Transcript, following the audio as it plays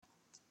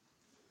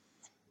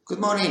Good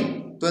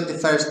morning,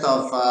 21st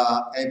of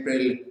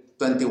April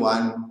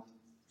 21,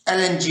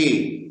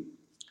 LNG,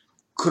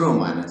 crew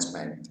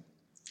management.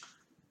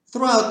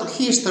 Throughout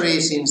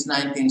history, since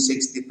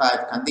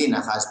 1965,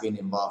 Candina has been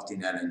involved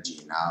in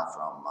LNG now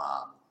from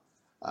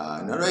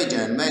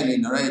Norwegian, mainly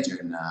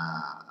Norwegian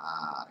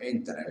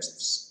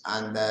interests.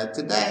 And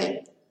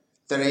today,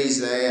 there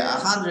is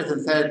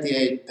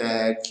 138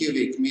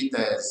 cubic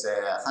meters,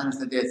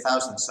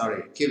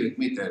 138,000, cubic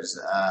meters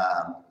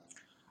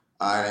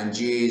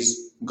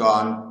LNGs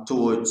gone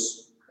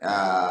towards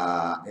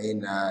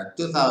in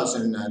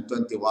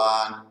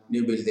 2021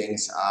 new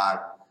buildings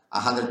are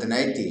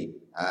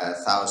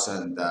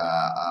 180,000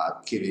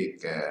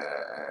 cubic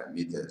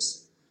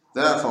meters.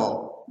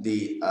 Therefore,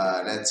 the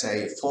let's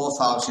say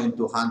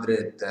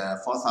 4,200,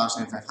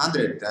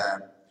 4,500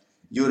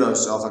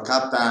 euros of a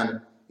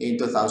captain in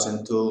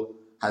 2002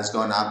 has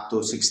gone up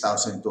to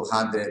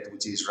 6,200,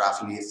 which is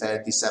roughly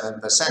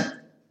 37%.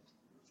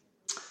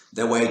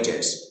 The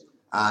wages.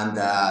 And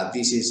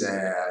this is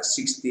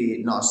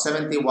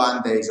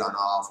 71 days on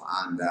off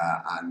and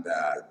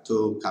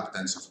 2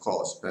 captains, of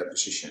course, per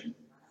position.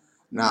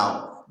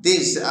 Now,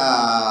 these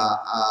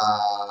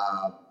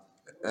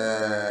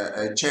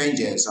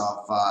changes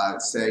of,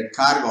 say,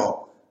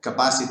 cargo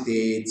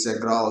capacity, it's a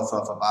growth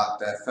of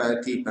about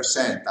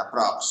 30%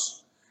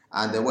 approx,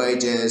 and the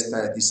wages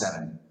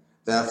 37.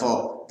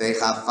 Therefore, they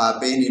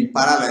have been in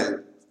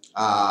parallel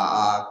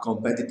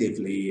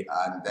competitively,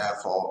 and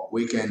therefore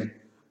we can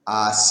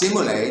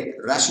simulate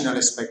rational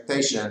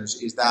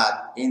expectations is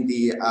that in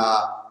the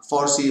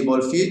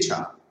foreseeable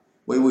future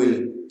we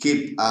will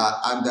keep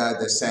under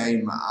the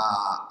same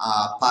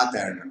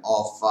pattern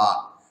of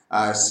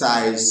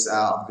size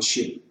of the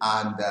ship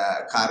and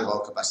cargo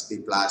capacity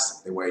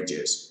plus the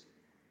wages.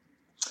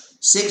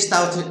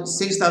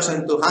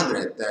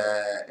 6,200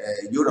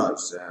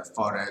 euros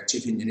for a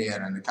chief engineer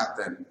and a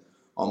captain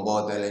on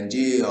board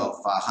LNG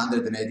of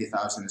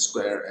 180,000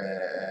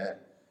 square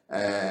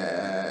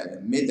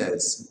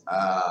meters,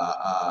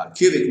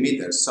 cubic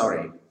meters,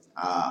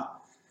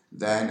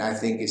 then I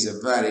think it's a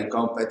very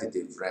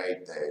competitive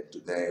rate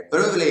today.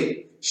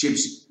 Probably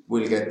ships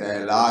will get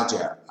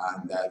larger,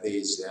 and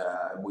this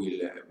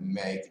will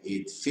make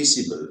it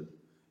feasible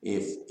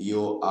if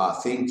you are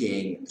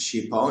thinking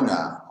ship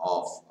owner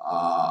of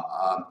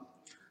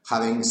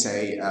having,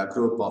 say, a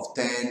group of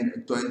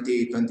 10,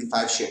 20,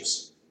 25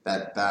 ships,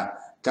 that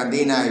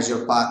Candina is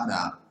your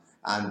partner,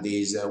 and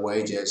these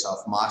wages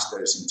of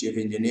masters and chief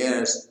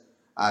engineers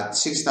at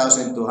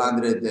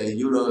 6,200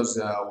 euros,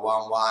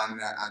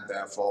 and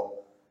for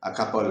a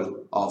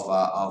couple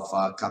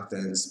of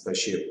captains per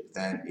ship,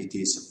 then it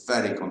is a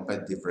very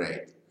competitive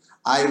rate.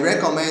 I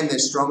recommend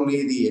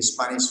strongly the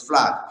Spanish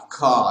flag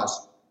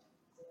because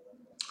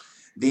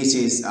this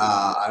is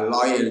a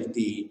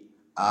loyalty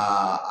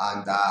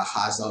and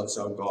has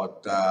also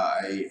got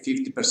a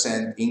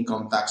 50%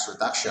 income tax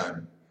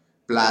reduction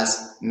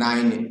plus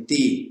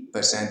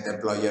 90%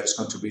 employer's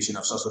contribution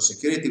of social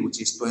security, which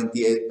is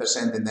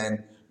 28%, and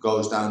then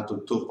goes down to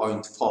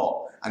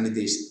 2.4, and it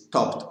is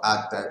topped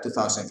at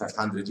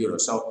 2,500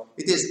 euros. So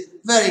it is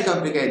very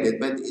complicated,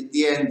 but at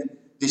the end,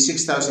 the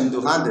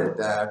 6,200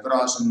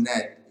 gross and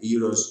net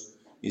euros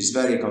is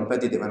very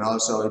competitive, and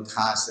also it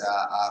has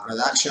a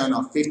reduction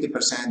of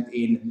 50%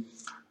 in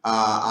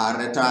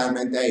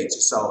retirement age.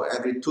 So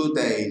every 2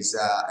 days,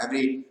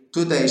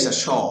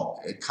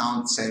 ashore, it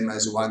counts same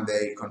as 1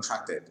 day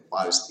contracted,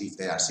 whilst if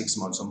they are 6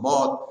 months on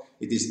board,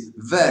 it is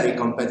very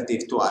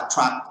competitive to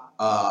attract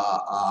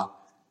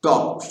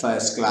top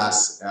first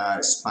class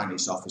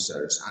Spanish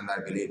officers. And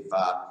I believe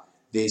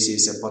this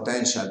is a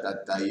potential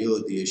that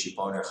you, the ship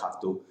owner, have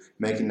to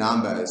make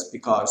numbers,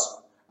 because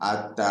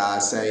at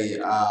say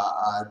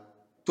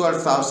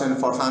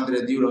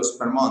 12,400 euros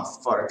per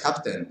month for a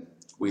captain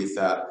with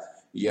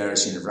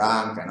years in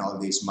rank and all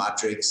these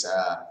metrics,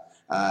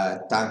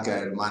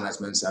 tanker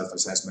management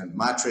self-assessment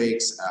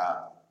matrix,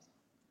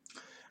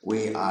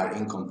 we are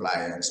in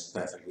compliance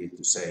perfectly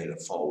to sail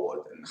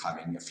forward and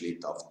having a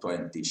fleet of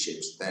 20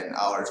 ships. Then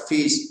our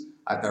fees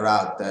at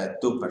around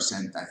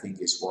 2% I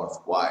think is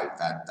worthwhile,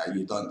 that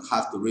you don't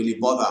have to really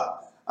bother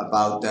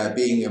about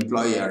being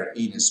employer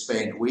in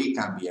Spain. We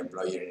can be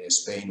employer in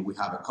Spain. We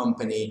have a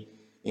company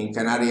in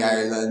Canary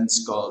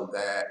Islands called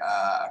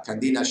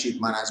Candina Ship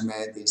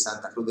Management in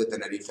Santa Cruz de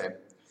Tenerife.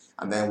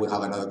 And then we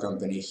have another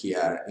company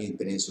here in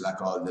Peninsula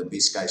called the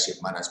Biscay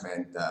Ship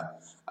Management.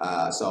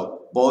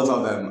 So both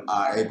of them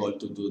are able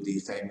to do the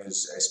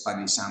famous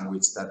Spanish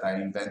sandwich that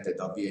I invented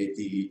of VAT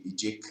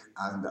JIC,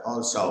 and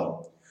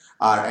also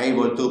are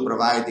able to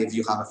provide, if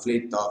you have a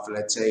fleet of,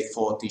 let's say,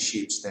 40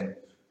 ships, then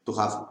to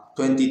have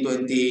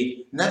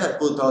 2020, never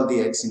put all the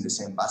eggs in the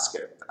same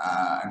basket.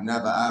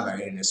 Never ever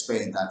in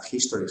Spain. That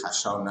history has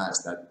shown us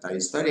that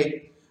it's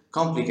very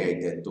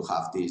complicated to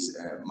have this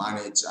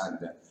managed,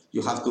 and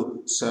you have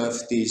to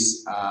serve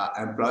this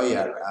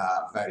employer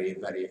very,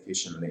 very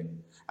efficiently.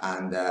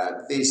 And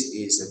this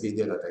is a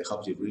video that I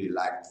hope you really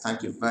liked.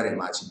 Thank you very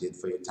much indeed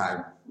for your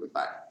time.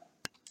 Goodbye.